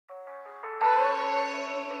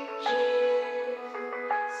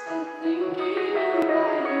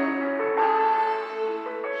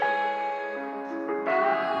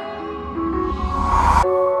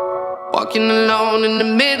Walking alone in the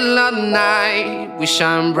middle of the night, we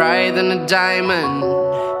shine brighter than a diamond.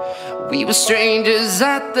 We were strangers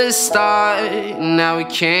at the start, now we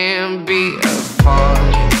can't be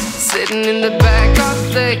apart. Sitting in the back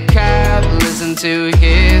of the cab, listen to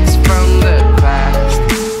hits from the past.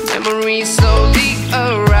 Memories slowly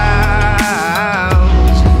arouse.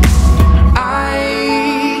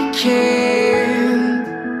 I can't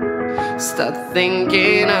stop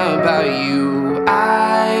thinking about you.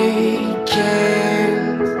 I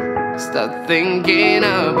can't stop thinking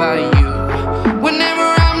about you. Whenever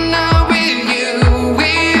I'm not with you,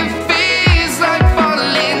 it feels like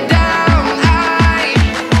falling down. I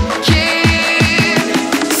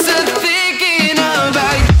can't stop thinking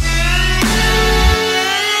about you.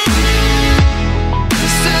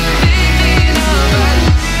 Stop thinking about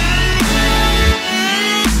you.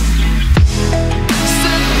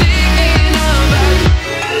 Stop thinking about you.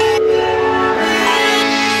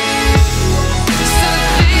 Stop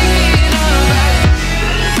thinking about you.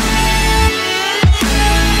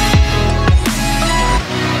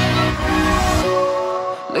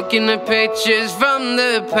 Looking at pictures from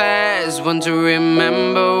the past, want to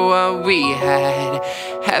remember what we had.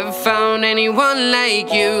 Haven't found anyone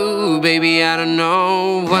like you, baby, I don't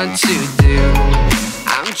know what to do.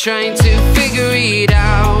 I'm trying to figure it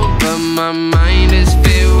out, but my mind is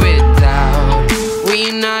filled with doubt.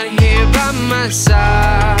 We're not here by my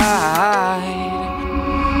side.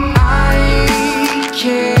 I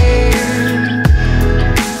can't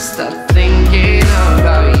stop thinking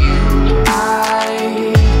about you.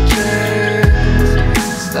 I can't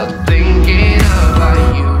stop thinking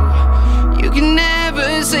about you. You can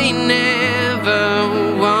never say never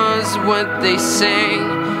was what they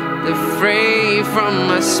sang. The fray from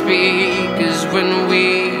my speakers when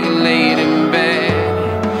we laid in bed.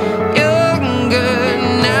 Younger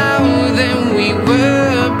now than we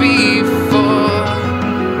were before.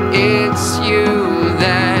 It's you.